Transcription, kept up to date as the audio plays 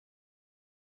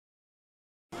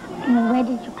And where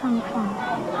did you come from?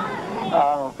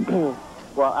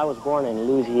 Well, I was born in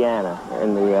Louisiana,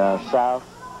 in the South,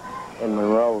 in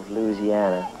Monroe,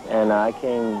 Louisiana. And I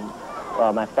came,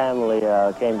 my family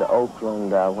came to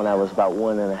Oakland when I was about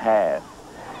 1.5.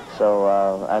 So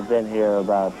I've been here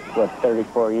about,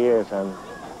 34 years. I'm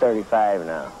 35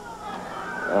 now.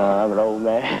 I'm an old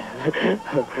man.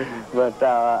 But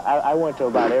I went to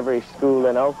about every school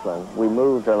in Oakland. We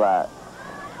moved a lot.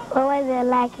 What was it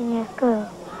like in your school?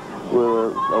 We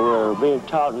were being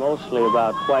taught mostly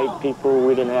about white people.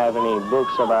 We didn't have any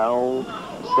books of our own,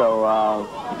 so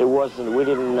it wasn't. We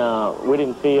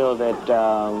didn't feel that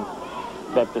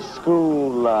that the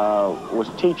school was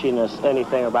teaching us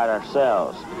anything about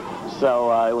ourselves.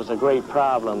 So it was a great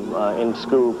problem in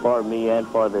school for me and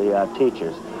for the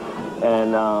teachers,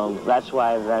 and that's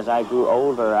why as I grew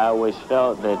older, I always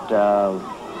felt that.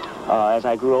 As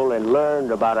I grew older and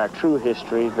learned about our true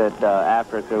history, that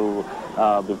Africa,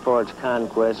 before its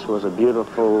conquest, was a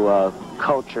beautiful,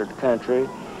 cultured country,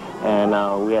 and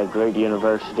we had great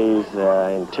universities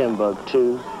in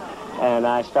Timbuktu, and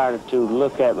I started to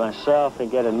look at myself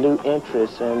and get a new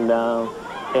interest in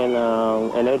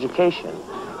education,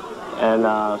 and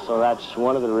so that's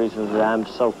one of the reasons that I'm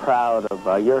so proud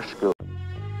of your school.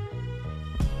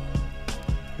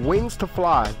 Wings to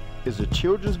Fly is a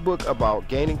children's book about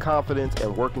gaining confidence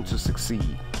and working to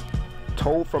succeed,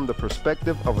 told from the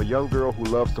perspective of a young girl who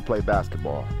loves to play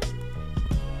basketball.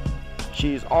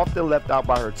 She is often left out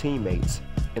by her teammates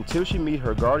until she meets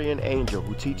her guardian angel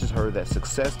who teaches her that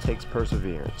success takes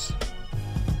perseverance.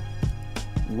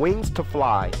 Wings to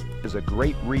Fly is a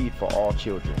great read for all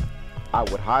children. I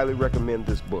would highly recommend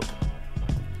this book.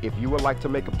 If you would like to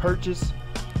make a purchase,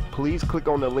 please click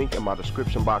on the link in my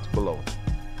description box below.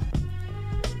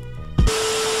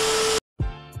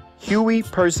 Huey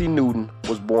Percy Newton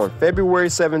was born February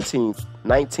 17,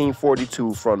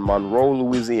 1942 from Monroe,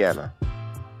 Louisiana.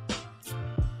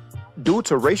 Due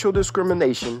to racial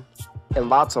discrimination and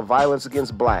lots of violence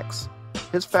against blacks,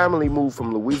 his family moved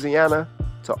from Louisiana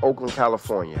to Oakland,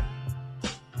 California.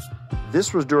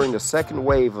 This was during the second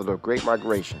wave of the Great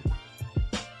Migration.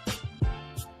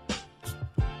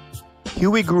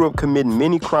 Huey grew up committing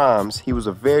many crimes. He was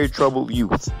a very troubled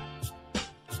youth.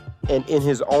 And in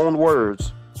his own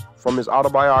words, from his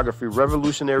autobiography,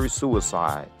 Revolutionary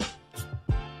Suicide,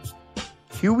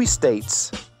 Huey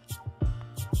states,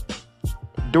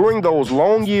 "During those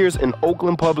long years in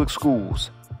Oakland public schools,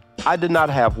 I did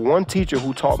not have one teacher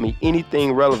who taught me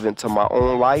anything relevant to my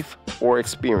own life or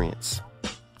experience.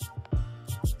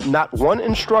 Not one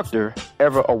instructor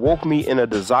ever awoke me in a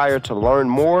desire to learn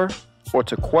more or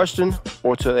to question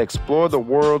or to explore the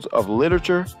worlds of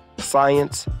literature,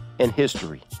 science, and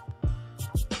history.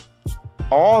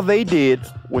 All they did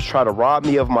was try to rob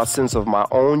me of my sense of my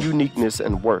own uniqueness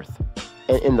and worth,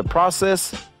 and in the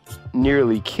process,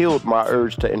 nearly killed my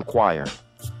urge to inquire."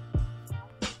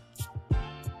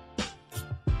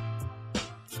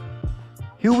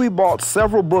 Huey bought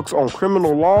several books on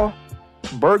criminal law,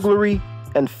 burglary,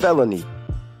 and felony.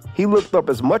 He looked up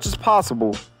as much as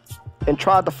possible and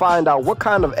tried to find out what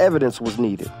kind of evidence was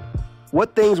needed,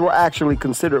 what things were actually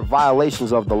considered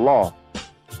violations of the law,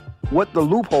 what the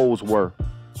loopholes were,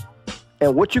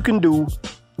 and what you can do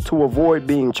to avoid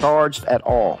being charged at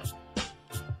all.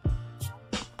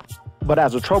 But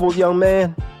as a troubled young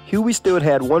man, Huey still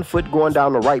had one foot going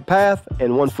down the right path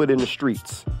and one foot in the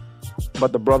streets.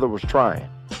 But the brother was trying.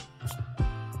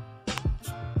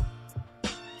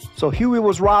 So Huey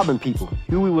was robbing people.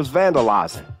 Huey was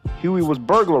vandalizing. Huey was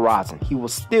burglarizing. He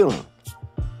was stealing.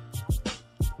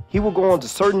 He would go into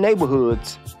certain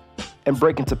neighborhoods and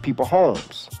break into people's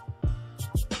homes.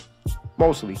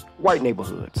 Mostly white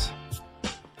neighborhoods.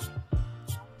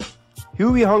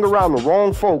 Huey hung around the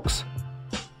wrong folks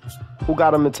who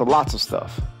got him into lots of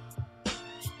stuff.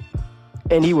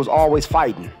 And he was always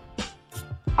fighting.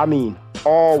 I mean,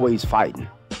 always fighting.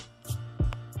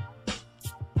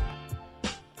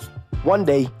 One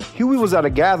day, Huey was at a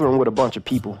gathering with a bunch of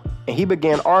people, and he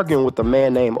began arguing with a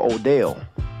man named Odell.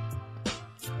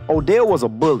 Odell was a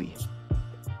bully,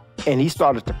 and he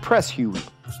started to press Huey.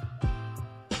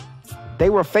 They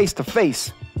were face to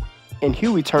face, and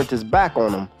Huey turned his back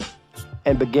on him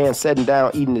and began sitting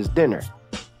down eating his dinner.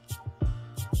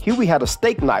 Huey had a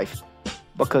steak knife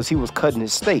because he was cutting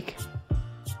his steak.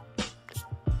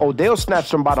 Odell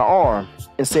snatched him by the arm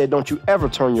and said, "Don't you ever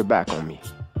turn your back on me."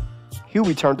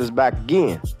 Huey turned his back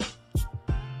again.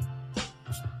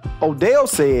 Odell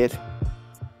said,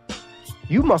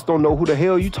 "You must don't know who the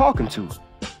hell you talking to."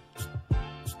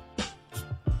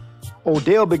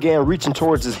 Odell began reaching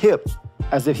towards his hip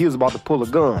as if he was about to pull a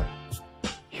gun.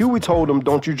 Huey told him,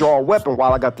 "Don't you draw a weapon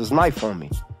while I got this knife on me."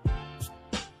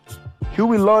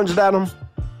 Huey lunged at him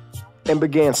and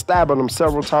began stabbing him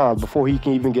several times before he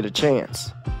can even get a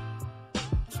chance.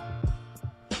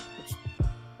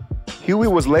 Huey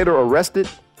was later arrested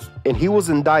and he was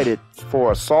indicted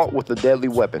for assault with a deadly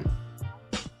weapon.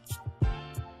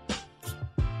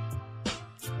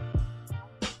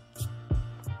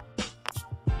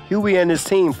 Huey and his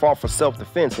team fought for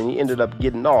self-defense and he ended up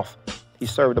getting off. He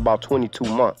served about 22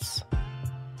 months.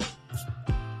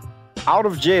 Out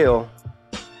of jail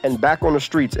and back on the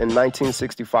streets in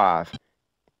 1965,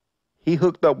 he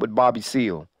hooked up with Bobby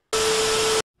Seale.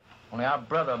 Only our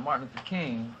brother Martin Luther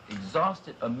King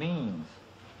exhausted a means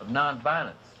of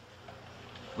nonviolence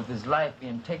with his life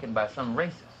being taken by some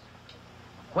racists.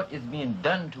 What is being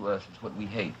done to us is what we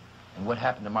hate, and what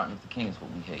happened to Martin Luther King is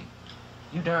what we hate.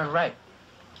 You darn right.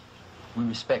 We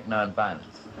respect nonviolence.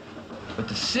 But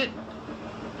to sit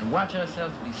and watch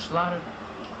ourselves be slaughtered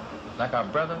like our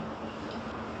brother,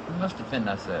 we must defend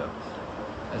ourselves,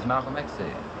 as Malcolm X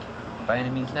said, by any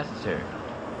means necessary.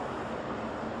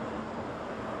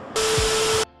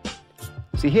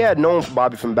 See, he had known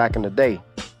Bobby from back in the day,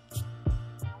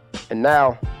 and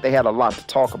now they had a lot to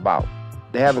talk about.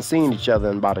 They haven't seen each other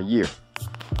in about a year.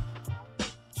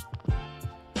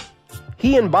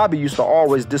 He and Bobby used to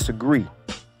always disagree,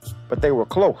 but they were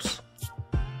close.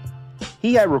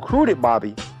 He had recruited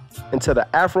Bobby into the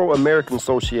Afro-American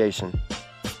Association.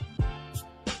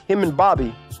 Him and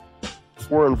Bobby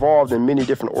were involved in many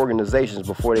different organizations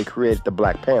before they created the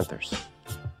Black Panthers.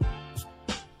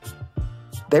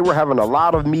 They were having a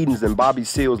lot of meetings in Bobby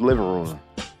Seale's living room.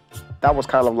 That was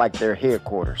kind of like their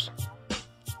headquarters.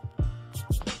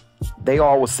 They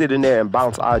all would sit in there and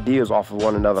bounce ideas off of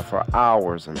one another for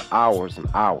hours and hours and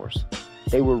hours.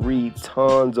 They would read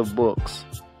tons of books,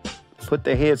 put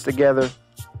their heads together,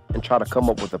 and try to come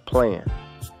up with a plan.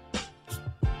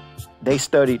 They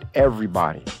studied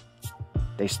everybody.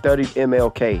 They studied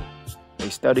MLK. They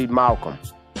studied Malcolm.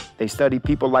 They studied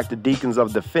people like the Deacons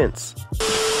of Defense.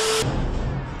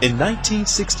 In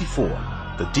 1964,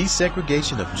 the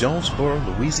desegregation of Jonesboro,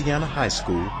 Louisiana High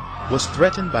School was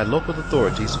threatened by local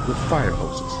authorities with fire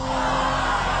hoses.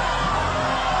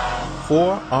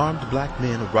 4 armed black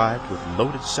men arrived with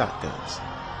loaded shotguns.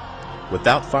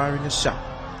 Without firing a shot,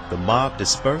 the mob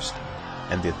dispersed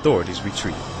and the authorities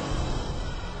retreated.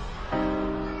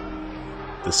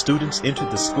 The students entered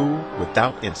the school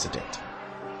without incident.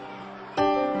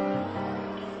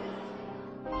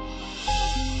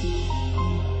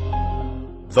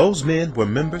 Those men were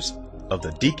members of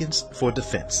the Deacons for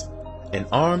Defense, an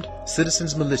armed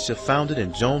citizens militia founded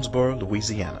in Jonesboro,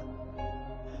 Louisiana.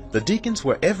 The Deacons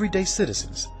were everyday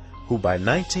citizens who by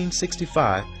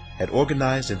 1965 had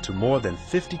organized into more than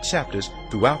 50 chapters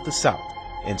throughout the South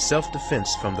in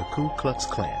self-defense from the Ku Klux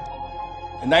Klan.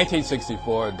 In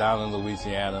 1964, down in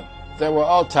Louisiana, there were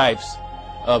all types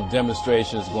of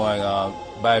demonstrations going on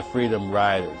by freedom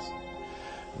riders.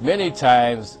 Many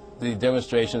times, the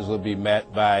demonstrations would be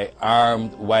met by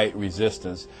armed white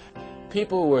resistance.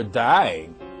 People were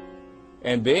dying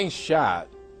and being shot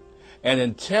and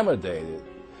intimidated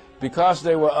because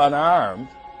they were unarmed.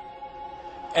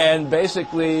 And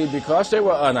basically, because they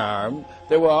were unarmed,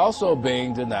 they were also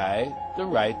being denied the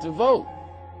right to vote.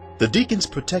 The Deacons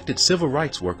protected civil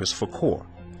rights workers for CORE,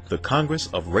 the Congress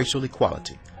of Racial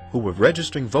Equality, who were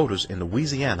registering voters in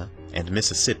Louisiana and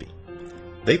Mississippi.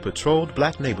 They patrolled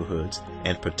black neighborhoods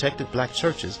and protected black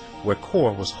churches where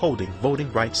CORE was holding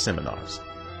voting rights seminars.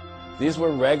 These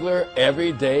were regular,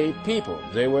 everyday people.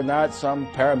 They were not some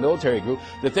paramilitary group.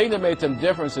 The thing that made them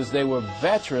different is they were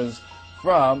veterans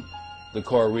from the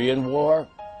Korean War.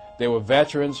 They were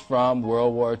veterans from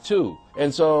World War II.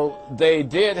 And so they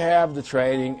did have the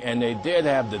training and they did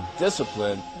have the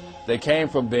discipline that came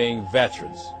from being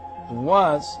veterans.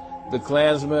 Once the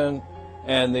Klansmen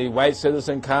and the white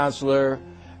citizen consular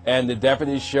and the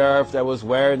deputy sheriff that was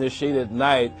wearing the sheet at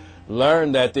night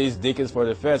learned that these Deacons for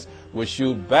Defense would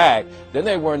shoot back, then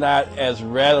they were not as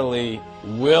readily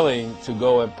willing to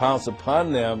go and pounce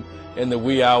upon them in the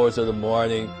wee hours of the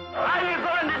morning. Are you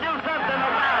going to do something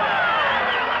about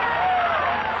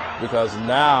it? Because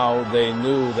now they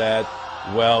knew that,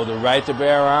 well, the right to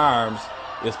bear arms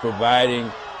is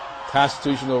providing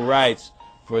constitutional rights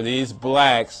for these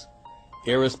blacks,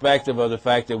 irrespective of the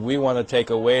fact that we want to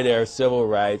take away their civil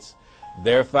rights.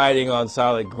 They're fighting on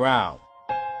solid ground.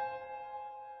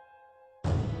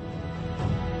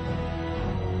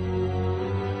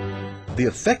 The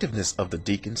effectiveness of the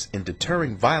Deacons in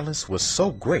deterring violence was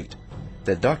so great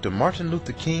that Dr. Martin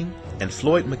Luther King and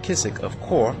Floyd McKissick of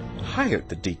CORE hired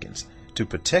the Deacons to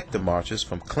protect the marchers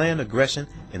from Klan aggression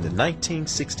in the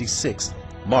 1966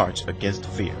 March Against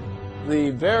Fear.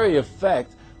 The very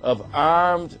effect of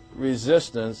armed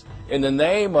resistance in the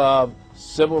name of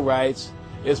civil rights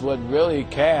is what really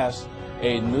cast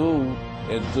a new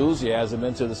enthusiasm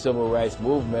into the civil rights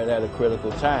movement at a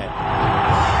critical time.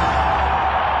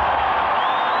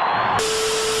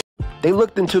 They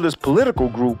looked into this political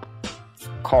group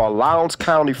called Lowndes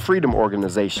County Freedom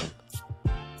Organization,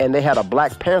 and they had a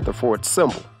Black Panther for its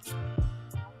symbol.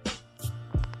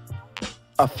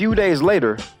 A few days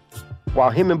later,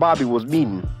 while him and Bobby was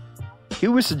meeting,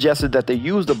 Huey suggested that they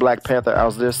use the Black Panther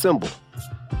as their symbol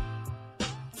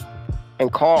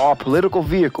and call our political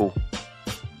vehicle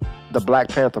the Black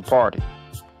Panther Party.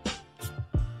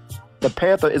 The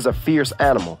panther is a fierce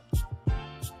animal,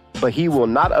 but he will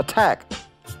not attack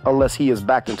unless he is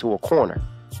backed into a corner.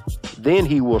 Then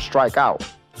he will strike out.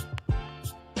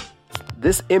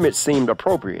 This image seemed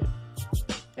appropriate,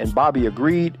 and Bobby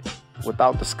agreed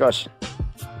without discussion.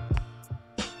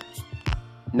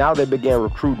 Now they began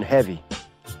recruiting heavy.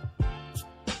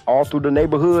 All through the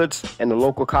neighborhoods and the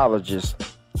local colleges,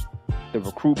 the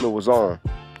recruitment was on.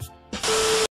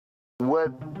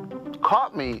 What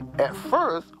caught me at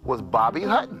first was Bobby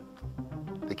Hutton.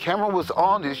 The camera was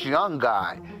on this young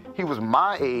guy. He was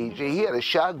my age, and he had a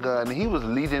shotgun, and he was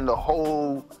leading the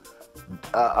whole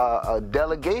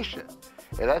delegation.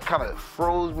 And that kind of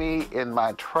froze me in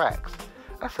my tracks.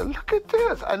 I said, look at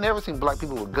this. I never seen black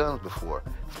people with guns before,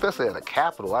 especially at a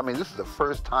Capitol. I mean, this is the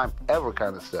first time ever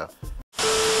kind of stuff.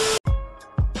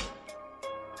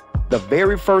 The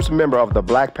very first member of the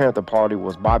Black Panther Party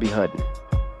was Bobby Hutton.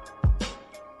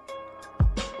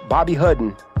 Bobby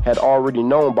Hutton had already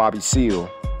known Bobby Seale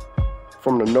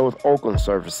from the North Oakland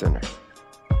Service Center.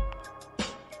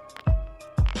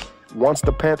 Once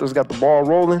the Panthers got the ball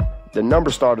rolling, the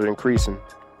numbers started increasing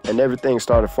and everything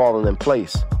started falling in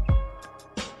place.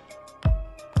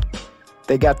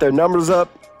 They got their numbers up,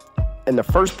 and the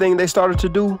first thing they started to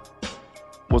do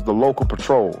was the local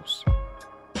patrols.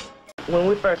 When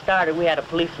we first started, we had a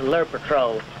police alert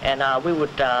patrol, and we would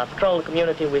patrol the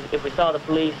community. If we saw the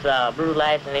police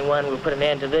brutalize anyone, we would put an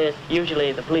end to this.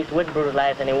 Usually the police wouldn't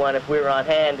brutalize anyone if we were on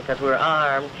hand because we were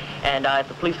armed, and if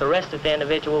the police arrested the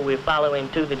individual, we'd follow him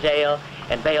to the jail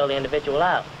and bail the individual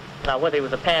out, whether he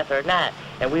was a Panther or not.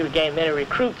 And we would gain many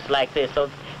recruits like this, so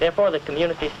therefore the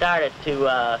community started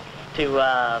to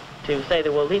say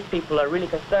that, well, these people are really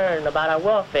concerned about our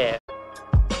welfare.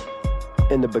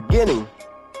 In the beginning,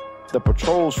 the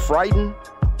patrols frightened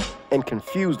and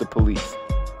confused the police.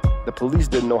 The police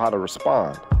didn't know how to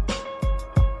respond.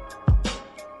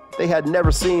 They had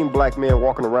never seen black men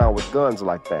walking around with guns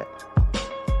like that.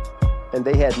 And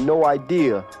they had no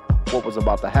idea what was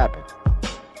about to happen.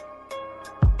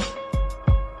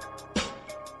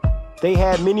 They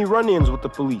had many run-ins with the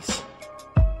police.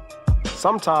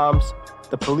 Sometimes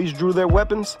the police drew their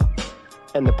weapons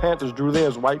and the Panthers drew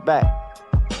theirs right back.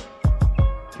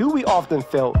 Huey often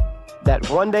felt that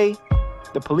one day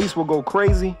the police will go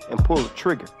crazy and pull the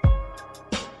trigger.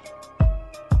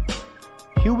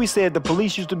 Huey said the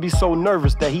police used to be so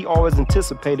nervous that he always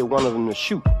anticipated one of them to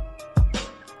shoot.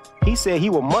 He said he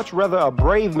would much rather a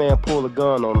brave man pull a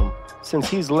gun on him since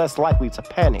he's less likely to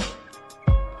panic.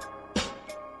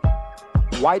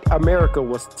 White America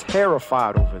was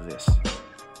terrified over this.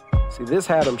 See, this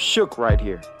had them shook right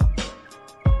here.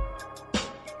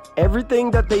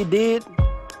 Everything that they did,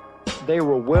 they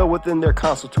were well within their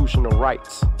constitutional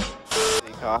rights.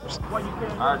 Cops.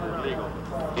 Ours is legal.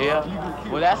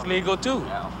 Yeah, well, that's legal too.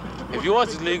 If yours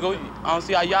is legal, I don't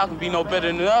see how y'all can be no better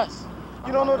than us.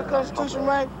 You don't know the Constitution,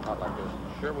 right? Not like this.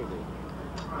 Sure we do.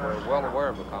 We're well aware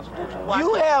of the Constitution.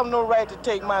 You have no right to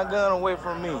take my gun away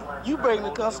from me. You breaking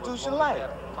the Constitution light.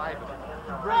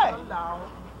 Right.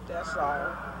 That's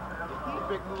all. He's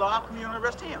breaking the law. Come here and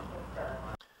arrest him.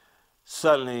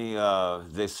 Suddenly,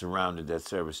 they surrounded that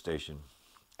service station.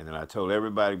 And then I told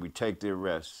everybody we take the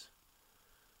arrests,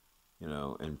 you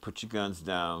know, and put your guns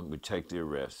down, we take the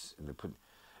arrests.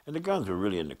 And the guns were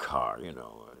really in the car, you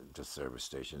know, at the service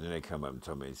station. Then they come up and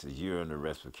told me, he says, you're under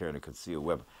arrest for carrying a concealed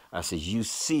weapon. I said, you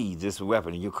see this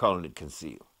weapon and you're calling it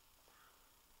concealed.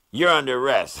 You're under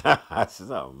arrest. I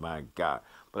said, oh my God.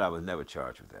 But I was never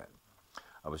charged with that.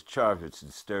 I was charged with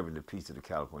disturbing the peace of the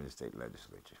California State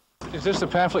Legislature. Is this the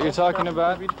pamphlet you're talking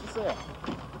about? Read it yourself.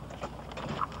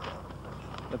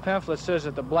 The pamphlet says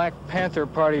that the Black Panther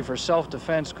Party for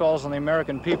Self-Defense calls on the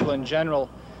American people in general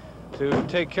to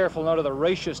take careful note of the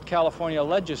racist California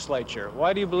legislature.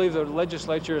 Why do you believe the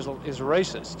legislature is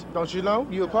racist? Don't you know?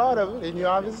 You're a part of it, and you're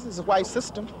obviously, it's a white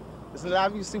system. It's not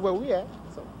obvious to see where we at.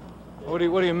 So. What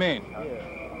do you mean?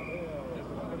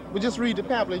 We just read the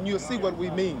pamphlet and you'll see what we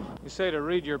mean. You say to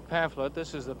read your pamphlet.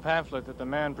 This is the pamphlet that the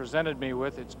man presented me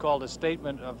with. It's called A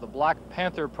Statement of the Black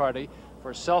Panther Party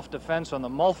for Self-Defense on the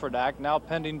Mulford Act, now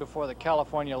pending before the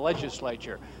California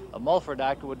legislature. The Mulford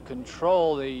Act would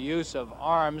control the use of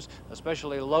arms,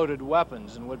 especially loaded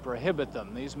weapons, and would prohibit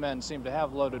them. These men seem to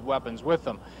have loaded weapons with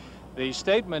them. The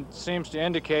statement seems to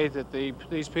indicate that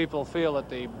these people feel that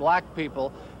the black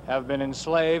people have been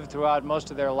enslaved throughout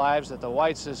most of their lives, that the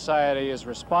white society is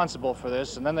responsible for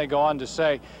this, and then they go on to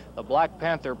say the Black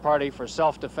Panther Party for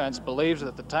Self-Defense believes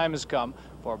that the time has come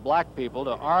for black people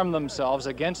to arm themselves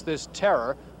against this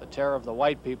terror, the terror of the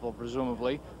white people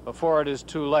presumably, before it is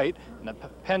too late, and the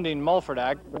pending Mulford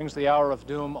Act brings the hour of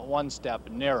doom one step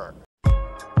nearer.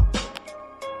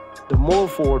 The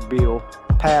Mulford Bill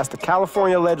passed the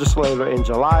California legislature in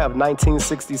July of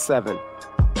 1967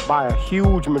 by a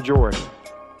huge majority.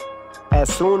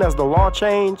 As soon as the law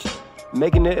changed,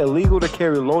 making it illegal to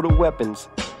carry loaded weapons,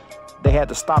 they had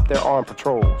to stop their armed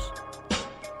patrols.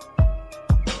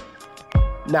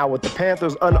 Now with the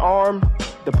Panthers unarmed,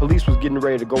 the police was getting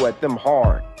ready to go at them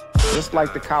hard, just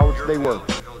like the cowards they were.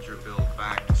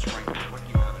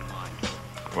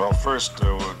 Well, first,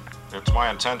 it's my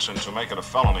intention to make it a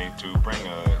felony to bring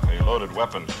a loaded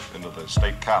weapon into the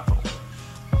state capitol.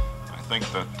 I think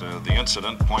that the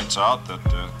incident points out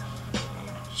that,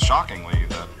 shockingly,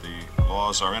 that the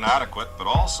laws are inadequate, but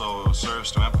also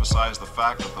serves to emphasize the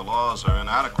fact that the laws are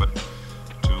inadequate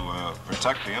to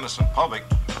protect the innocent public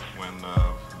when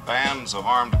bands of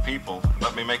armed people,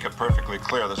 let me make it perfectly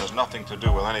clear, this has nothing to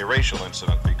do with any racial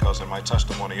incident, because in my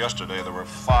testimony yesterday there were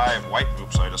 5 white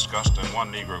groups I discussed and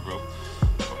 1 Negro group.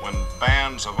 But when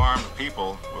bands of armed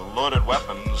people with loaded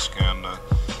weapons can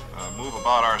move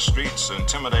about our streets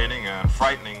intimidating and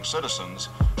frightening citizens,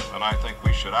 then I think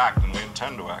we should act, and we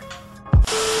intend to act.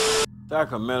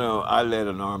 Sacramento, I led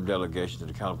an armed delegation to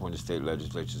the California State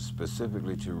Legislature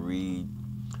specifically to read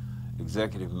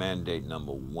Executive Mandate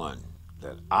Number 1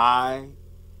 that I,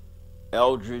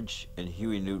 Eldridge, and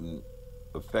Huey Newton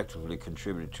effectively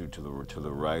contributed to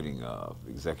the writing of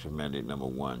Executive Mandate Number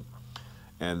 1.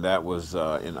 And that was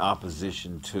in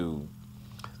opposition to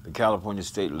the California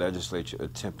State Legislature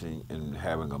attempting and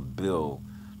having a bill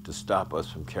to stop us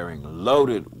from carrying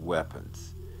loaded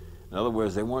weapons. In other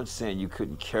words, they weren't saying you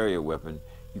couldn't carry a weapon,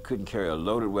 you couldn't carry a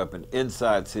loaded weapon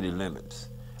inside city limits.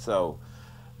 So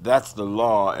that's the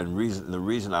law and the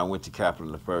reason I went to Capitol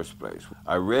in the first place.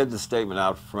 I read the statement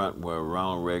out front where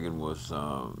Ronald Reagan was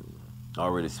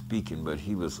already speaking, but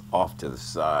he was off to the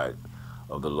side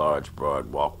of the large,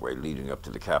 broad walkway leading up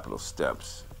to the Capitol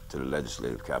steps, to the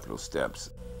legislative Capitol steps.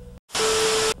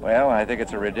 Well, I think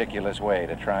it's a ridiculous way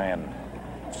to try and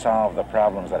solve the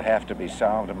problems that have to be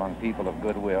solved among people of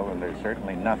goodwill, and there's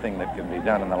certainly nothing that can be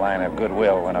done in the line of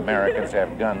goodwill when Americans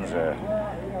have guns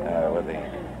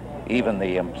with even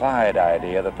the implied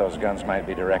idea that those guns might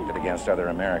be directed against other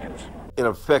Americans. In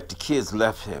effect, the kids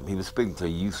left him. He was speaking to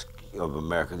youth of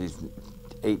America, these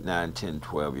 8, 9, 10,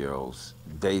 12-year-olds.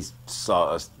 They saw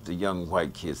us, the young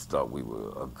white kids thought we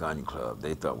were a gun club.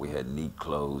 They thought we had neat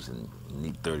clothes and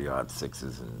neat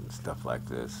 30-06s and stuff like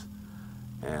this.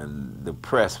 And the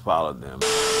press followed them.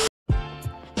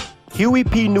 Huey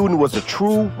P. Newton was a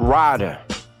true rider.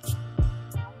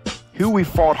 Huey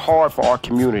fought hard for our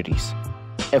communities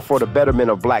and for the betterment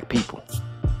of black people.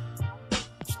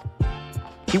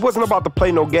 He wasn't about to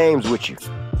play no games with you.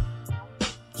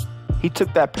 He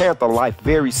took that Panther life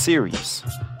very serious.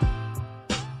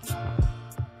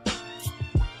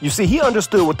 You see, he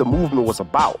understood what the movement was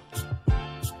about.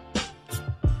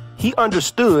 He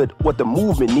understood what the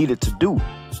movement needed to do.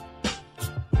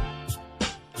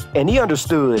 And he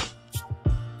understood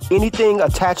anything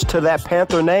attached to that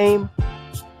Panther name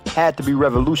had to be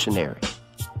revolutionary.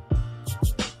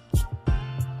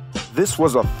 This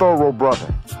was a thorough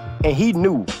brother, and he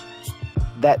knew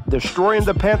that destroying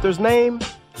the Panther's name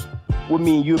would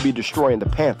mean you'd be destroying the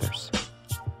Panthers.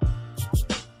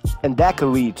 And that could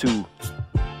lead to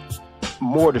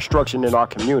more destruction in our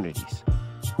communities.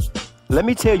 Let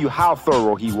me tell you how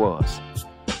thorough he was.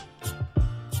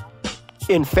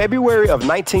 In February of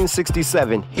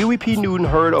 1967, Huey P. Newton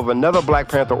heard of another Black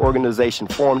Panther organization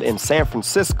formed in San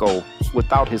Francisco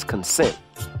without his consent.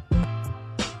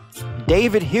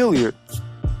 David Hilliard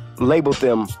labeled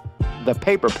them the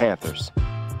Paper Panthers.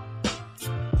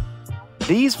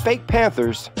 These fake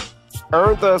Panthers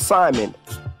earned the assignment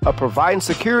of providing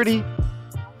security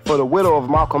for the widow of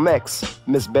Malcolm X,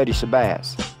 Miss Betty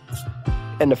Shabazz.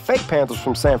 And the fake Panthers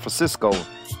from San Francisco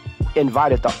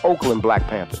invited the Oakland Black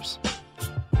Panthers.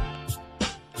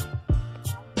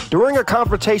 During a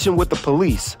confrontation with the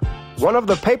police, one of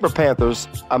the Paper Panthers,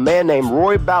 a man named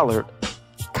Roy Ballard,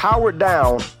 cowered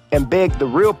down and begged the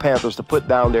real Panthers to put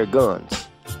down their guns.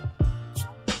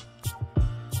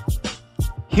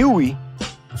 Huey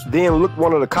then looked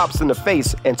one of the cops in the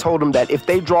face and told him that if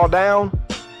they draw down,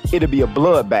 it'd be a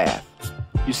bloodbath.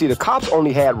 You see, the cops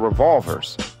only had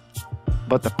revolvers,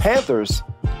 but the Panthers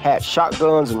had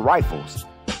shotguns and rifles.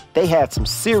 They had some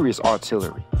serious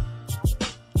artillery.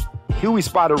 Huey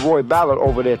spotted Roy Ballard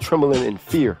over there trembling in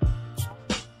fear.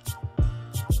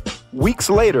 Weeks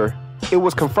later, it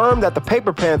was confirmed that the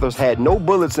Paper Panthers had no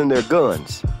bullets in their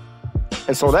guns.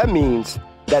 And so that means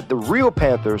that the real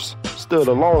Panthers stood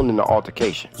alone in the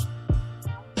altercation.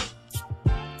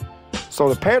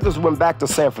 So the Panthers went back to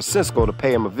San Francisco to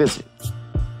pay him a visit.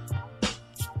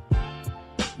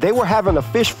 They were having a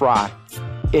fish fry,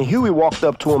 and Huey walked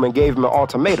up to him and gave him an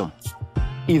ultimatum.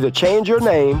 Either change your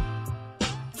name,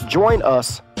 join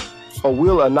us, or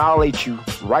we'll annihilate you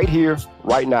right here,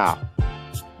 right now.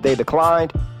 They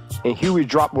declined, and Huey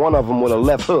dropped one of them with a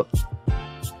left hook.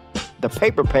 The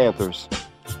Paper Panthers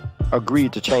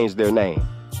agreed to change their name.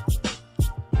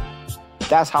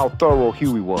 That's how thorough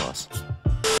Huey was.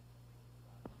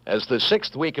 As the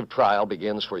 6th week of trial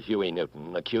begins for Huey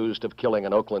Newton, accused of killing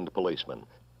an Oakland policeman,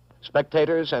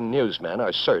 spectators and newsmen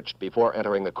are searched before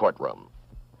entering the courtroom.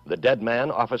 The dead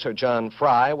man, Officer John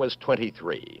Fry, was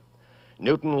 23.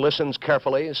 Newton listens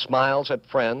carefully, smiles at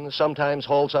friends, sometimes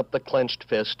holds up the clenched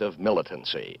fist of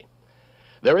militancy.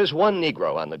 There is one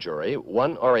Negro on the jury,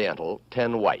 1 Oriental,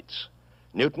 10 whites.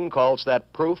 Newton calls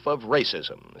that proof of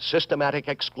racism, systematic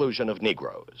exclusion of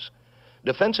Negroes.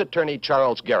 Defense attorney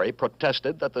Charles Gary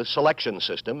protested that the selection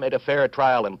system made a fair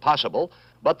trial impossible,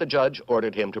 but the judge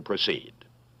ordered him to proceed.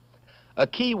 A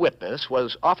key witness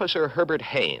was Officer Herbert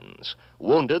Haynes,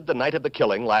 wounded the night of the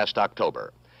killing last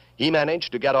October. He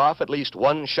managed to get off at least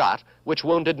one shot, which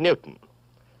wounded Newton.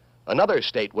 Another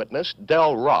state witness,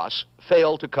 Del Ross,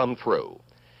 failed to come through.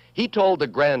 He told the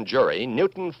grand jury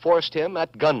Newton forced him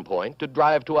at gunpoint to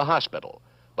drive to a hospital.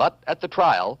 But at the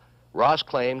trial, Ross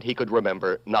claimed he could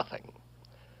remember nothing.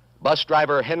 Bus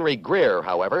driver Henry Greer,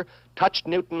 however, touched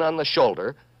Newton on the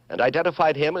shoulder and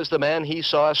identified him as the man he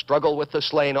saw struggle with the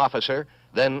slain officer,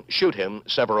 then shoot him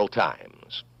several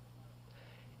times.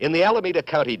 In the Alameda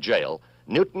County Jail,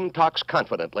 Newton talks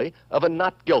confidently of a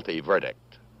not guilty verdict.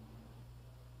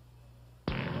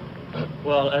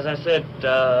 Well, as I said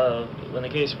when the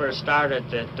case first started,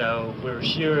 that we were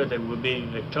sure that we'd be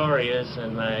victorious,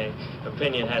 and my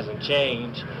opinion hasn't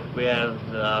changed. We have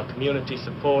community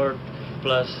support,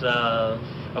 plus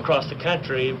across the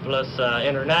country, plus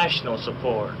international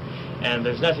support, and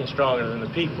there's nothing stronger than the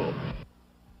people.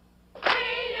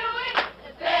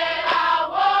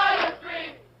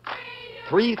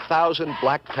 3,000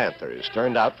 Black Panthers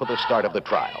turned out for the start of the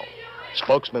trial.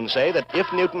 Spokesmen say that if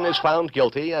Newton is found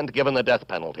guilty and given the death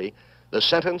penalty, the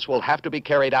sentence will have to be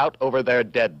carried out over their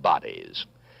dead bodies.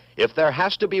 If there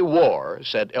has to be war,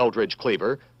 said Eldridge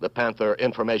Cleaver, the Panther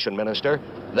information minister,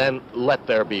 then let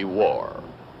there be war.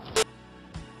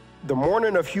 The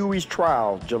morning of Huey's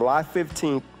trial, July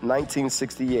 15,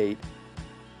 1968,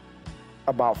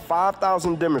 about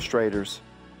 5,000 demonstrators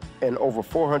and over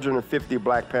 450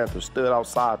 Black Panthers stood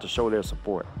outside to show their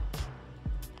support.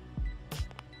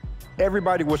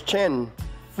 Everybody was chanting,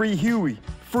 "Free Huey,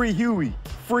 free Huey,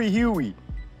 free Huey.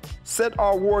 Set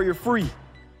our warrior free."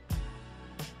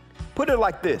 Put it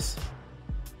like this.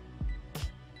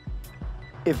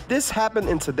 If this happened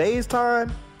in today's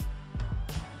time,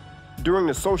 during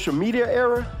the social media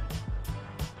era,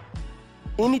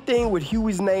 anything with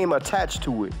Huey's name attached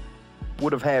to it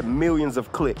would have had millions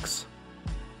of clicks.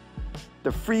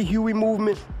 The Free Huey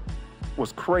movement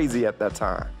was crazy at that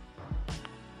time.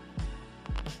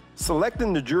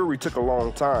 Selecting the jury took a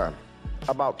long time,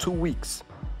 about 2 weeks.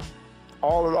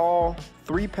 All in all,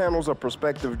 3 panels of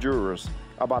prospective jurors.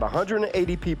 About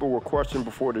 180 people were questioned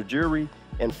before the jury,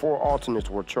 and 4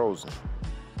 alternates were chosen.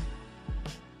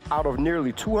 Out of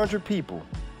nearly 200 people,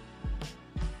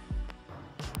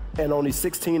 and only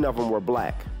 16 of them were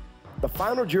black. The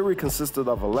final jury consisted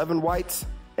of 11 whites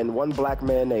and 1 black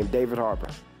man named David Harper.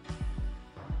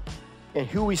 And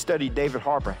Huey studied David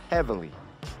Harper heavily.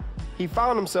 He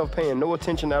found himself paying no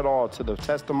attention at all to the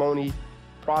testimony,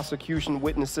 prosecution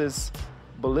witnesses,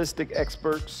 ballistic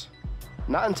experts.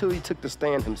 Not until he took the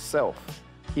stand himself,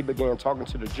 he began talking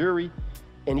to the jury,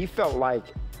 and he felt like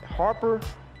Harper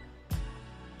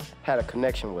had a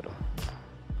connection with him.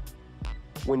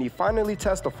 When he finally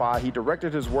testified, he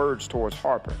directed his words towards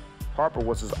Harper. Harper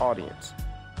was his audience.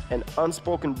 An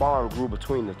unspoken bond grew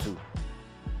between the two.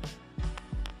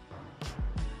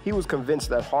 He was convinced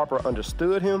that Harper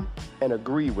understood him and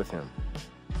agreed with him.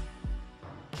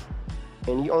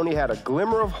 And he only had a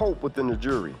glimmer of hope within the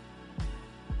jury.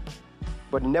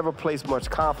 but never placed much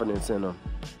confidence in him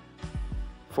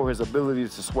for his ability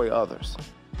to sway others.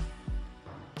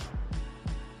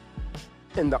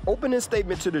 In the opening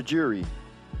statement to the jury,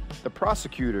 the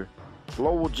prosecutor,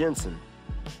 Lowell Jensen,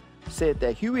 said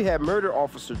that Huey had murdered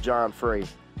Officer John Frey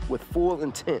with full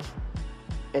intent,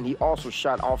 and he also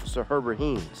shot Officer Herbert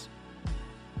Haynes.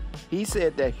 He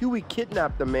said that Huey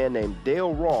kidnapped a man named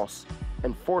Dale Ross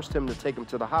and forced him to take him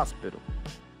to the hospital.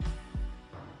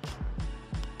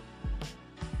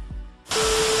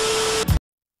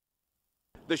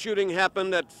 The shooting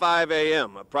happened at 5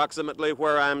 a.m., approximately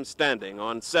where I'm standing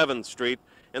on 7th Street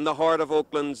in the heart of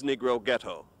Oakland's Negro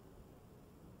ghetto.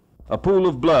 A pool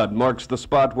of blood marks the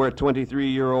spot where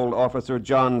 23-year-old Officer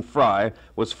John Fry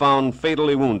was found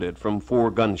fatally wounded from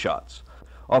 4 gunshots.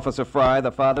 Officer Fry,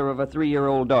 the father of a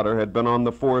 3-year-old daughter, had been on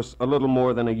the force a little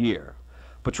more than a year.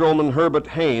 Patrolman Herbert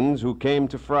Haynes, who came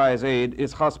to Fry's aid,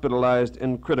 is hospitalized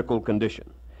in critical condition.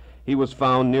 He was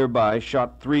found nearby,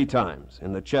 shot 3 times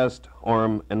in the chest,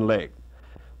 arm, and leg.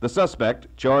 The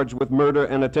suspect, charged with murder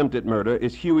and attempted murder,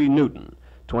 is Huey Newton,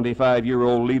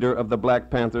 25-year-old leader of the Black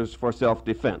Panthers for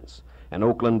Self-Defense, an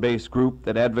Oakland-based group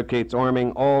that advocates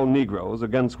arming all Negroes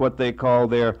against what they call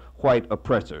their white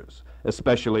oppressors,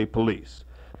 especially police.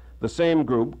 The same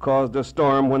group caused a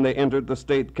storm when they entered the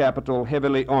state capitol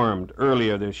heavily armed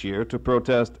earlier this year to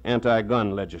protest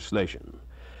anti-gun legislation.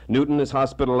 Newton is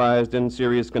hospitalized in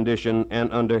serious condition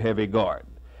and under heavy guard.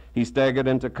 He staggered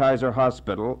into Kaiser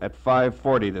Hospital at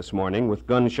 5:40 this morning with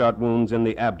gunshot wounds in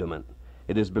the abdomen.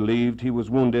 It is believed he was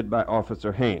wounded by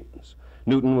Officer Haynes.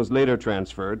 Newton was later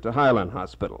transferred to Highland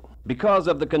Hospital. Because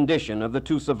of the condition of the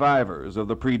 2 survivors of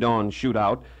the pre-dawn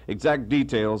shootout, exact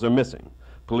details are missing.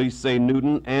 Police say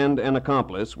Newton and an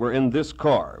accomplice were in this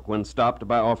car when stopped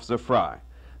by Officer Fry.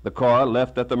 The car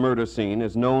left at the murder scene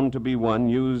is known to be one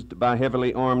used by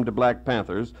heavily armed Black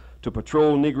Panthers to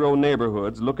patrol Negro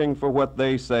neighborhoods looking for what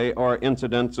they say are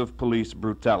incidents of police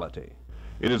brutality.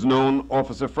 It is known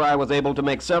Officer Fry was able to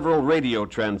make several radio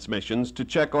transmissions to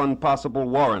check on possible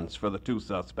warrants for the 2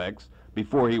 suspects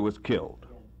before he was killed.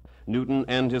 Newton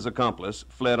and his accomplice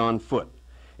fled on foot.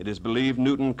 It is believed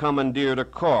Newton commandeered a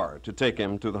car to take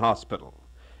him to the hospital.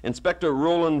 Inspector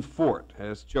Roland Fort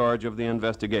has charge of the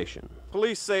investigation.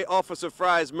 Police say Officer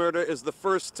Fry's murder is the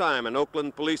first time an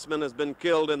Oakland policeman has been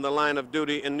killed in the line of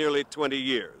duty in nearly 20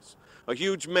 years. A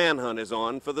huge manhunt is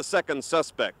on for the 2nd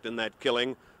suspect in that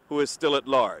killing, who is still at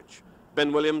large.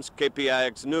 Ben Williams,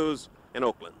 KPIX News in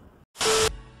Oakland.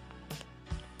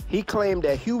 He claimed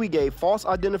that Huey gave false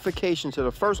identification to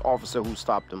the first officer who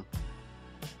stopped him.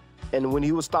 And when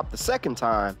he was stopped the 2nd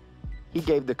time, he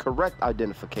gave the correct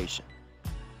identification.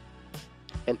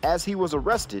 And as he was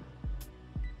arrested,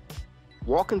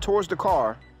 walking towards the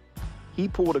car, he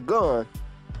pulled a gun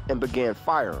and began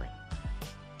firing.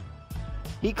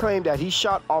 He claimed that he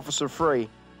shot Officer Frey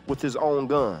with his own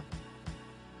gun.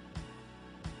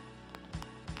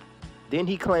 Then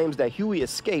he claims that Huey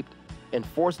escaped and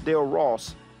forced Dale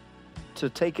Ross to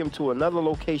take him to another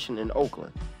location in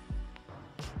Oakland.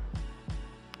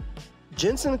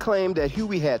 Jensen claimed that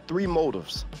Huey had 3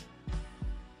 motives.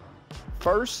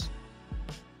 First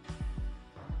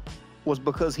was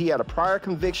because he had a prior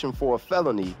conviction for a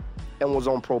felony and was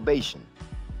on probation.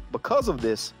 Because of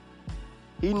this,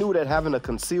 he knew that having a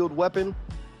concealed weapon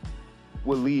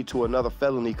would lead to another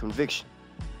felony conviction.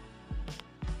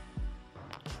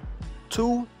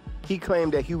 2, he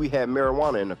claimed that Huey had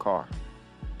marijuana in the car.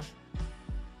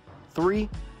 3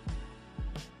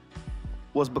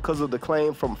 was because of the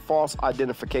claim from false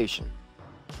identification,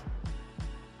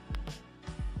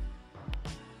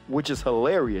 which is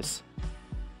hilarious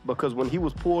because when he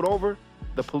was pulled over,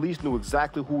 the police knew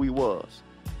exactly who he was.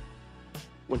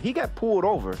 When he got pulled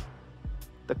over,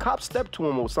 the cop stepped to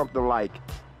him with something like,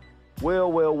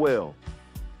 well,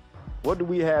 what do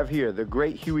we have here? The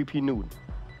great Huey P. Newton.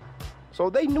 So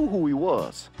they knew who he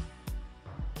was.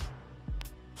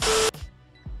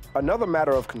 Another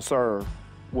matter of concern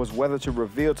was whether to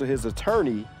reveal to his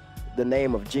attorney the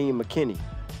name of Gene McKinney,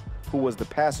 who was the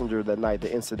passenger that night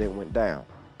the incident went down.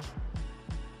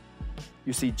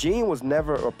 You see, Gene was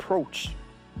never approached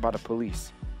by the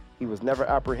police. He was never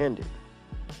apprehended.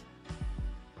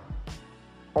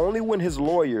 Only when his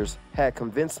lawyers had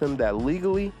convinced him that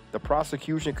legally the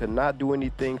prosecution could not do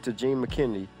anything to Gene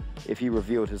McKinney if he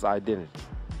revealed his identity.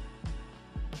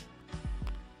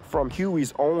 From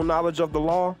Huey's own knowledge of the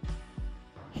law,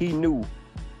 he knew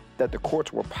that the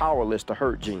courts were powerless to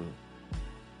hurt Gene,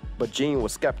 but Gene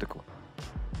was skeptical.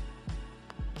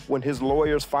 When his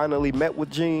lawyers finally met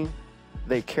with Gene,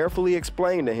 they carefully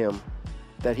explained to him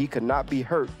that he could not be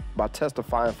hurt by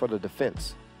testifying for the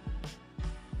defense.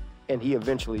 And he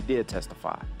eventually did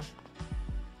testify.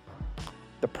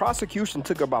 The prosecution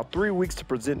took about 3 weeks to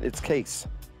present its case.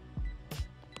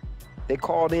 They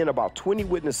called in about 20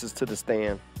 witnesses to the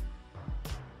stand.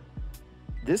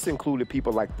 This included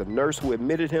people like the nurse who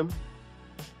admitted him,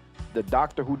 the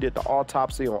doctor who did the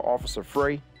autopsy on Officer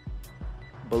Frey,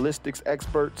 ballistics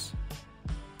experts,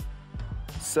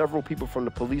 several people from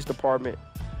the police department,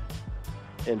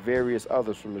 and various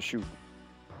others from the shooting.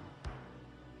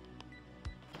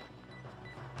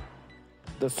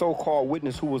 The so-called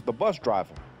witness who was the bus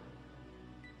driver,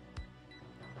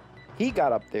 he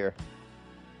got up there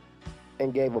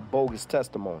and gave a bogus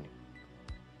testimony.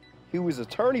 Huey's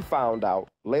attorney found out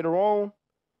later on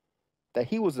that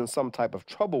he was in some type of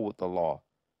trouble with the law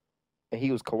and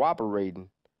he was cooperating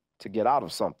to get out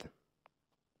of something.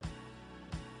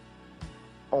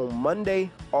 On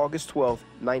Monday, August 12,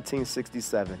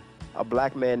 1967, a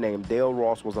black man named Dale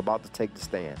Ross was about to take the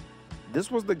stand.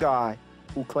 This was the guy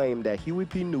who claimed that Huey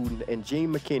P. Newton and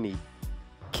Gene McKinney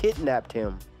kidnapped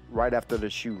him right after the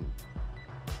shooting.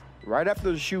 Right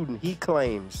after the shooting, he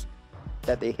claims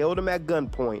that they held him at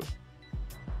gunpoint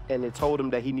and they told him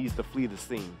that he needs to flee the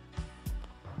scene.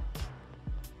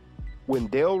 When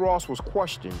Dale Ross was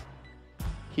questioned,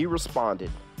 he responded,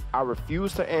 "I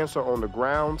refuse to answer on the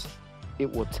grounds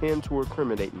it will tend to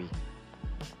incriminate me."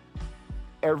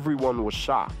 Everyone was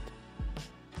shocked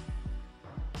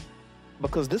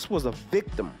because this was a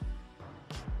victim,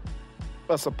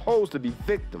 a supposed to be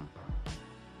victim,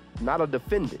 not a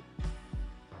defendant.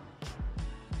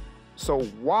 So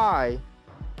why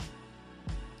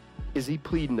is he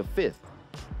pleading the fifth?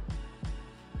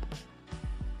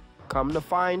 Come to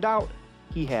find out,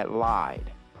 he had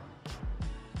lied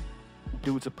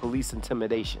due to police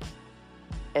intimidation.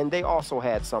 And they also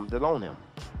had something on him.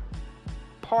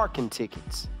 Parking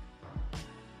tickets.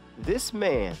 This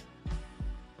man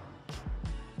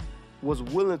was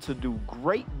willing to do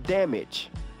great damage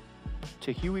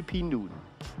to Huey P. Newton,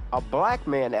 a black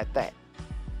man at that,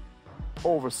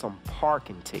 over some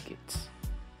parking tickets.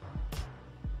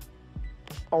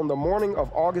 On the morning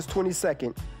of August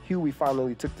 22nd, Huey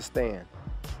finally took the stand.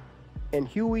 And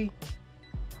Huey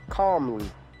calmly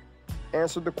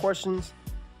answered the questions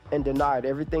and denied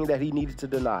everything that he needed to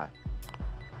deny.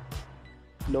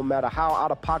 No matter how out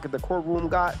of pocket the courtroom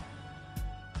got,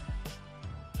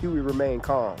 Huey remained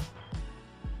calm.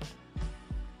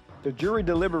 The jury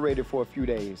deliberated for a few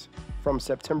days, from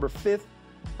September 5th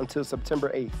until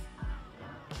September 8th.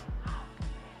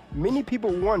 Many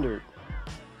people wondered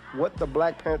what the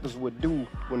Black Panthers would do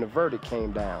when the verdict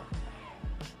came down.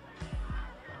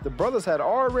 The brothers had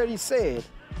already said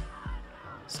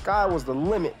sky was the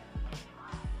limit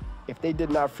if they did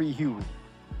not free Huey.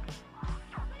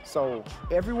 So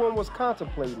everyone was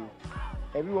contemplating,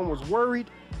 everyone was worried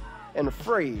and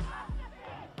afraid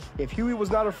if Huey was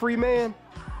not a free man,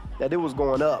 that it was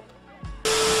going up.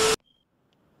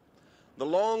 The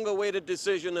long-awaited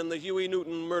decision in the Huey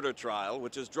Newton murder trial,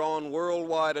 which has drawn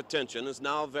worldwide attention, is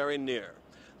now very near.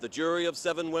 The jury of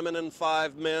 7 women and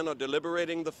 5 men are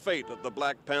deliberating the fate of the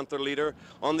Black Panther leader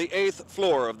on the 8th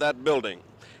floor of that building.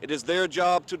 It is their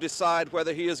job to decide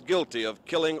whether he is guilty of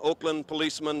killing Oakland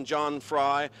policeman John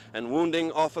Fry and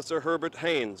wounding Officer Herbert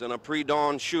Haynes in a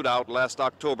pre-dawn shootout last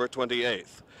October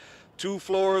 28th. 2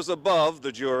 floors above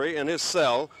the jury in his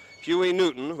cell, Huey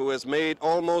Newton, who has made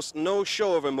almost no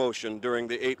show of emotion during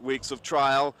the 8 weeks of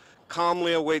trial,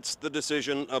 calmly awaits the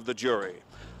decision of the jury.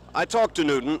 I talked to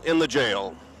Newton in the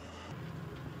jail.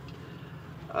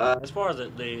 As far as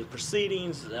the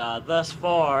proceedings thus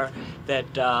far,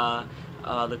 that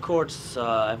the courts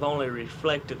have only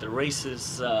reflected the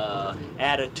racist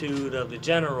attitude of the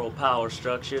general power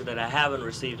structure, that I haven't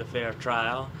received a fair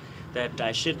trial, that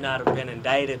I should not have been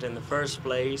indicted in the first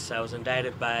place. I was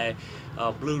indicted by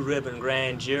a blue ribbon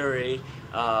grand jury,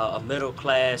 a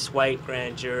middle-class white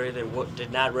grand jury that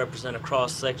did not represent a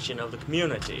cross-section of the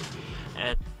community.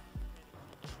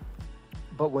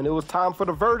 But when it was time for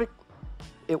the verdict,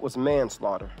 it was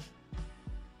manslaughter.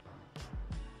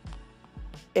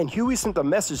 And Huey sent a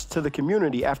message to the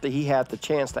community after he had the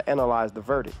chance to analyze the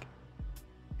verdict.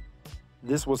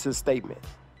 This was his statement.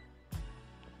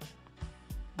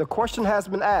 The question has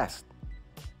been asked,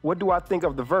 what do I think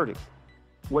of the verdict?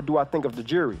 What do I think of the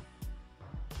jury?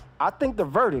 I think the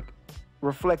verdict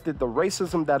reflected the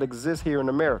racism that exists here in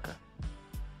America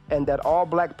and that all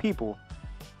black people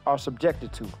are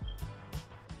subjected to.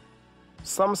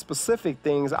 Some specific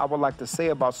things I would like to say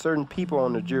about certain people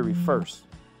on the jury first.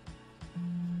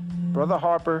 Brother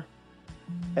Harper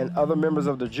and other members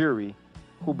of the jury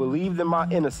who believed in my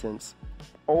innocence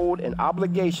owed an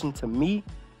obligation to me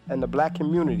and the black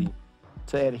community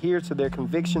to adhere to their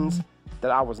convictions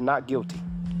that I was not guilty.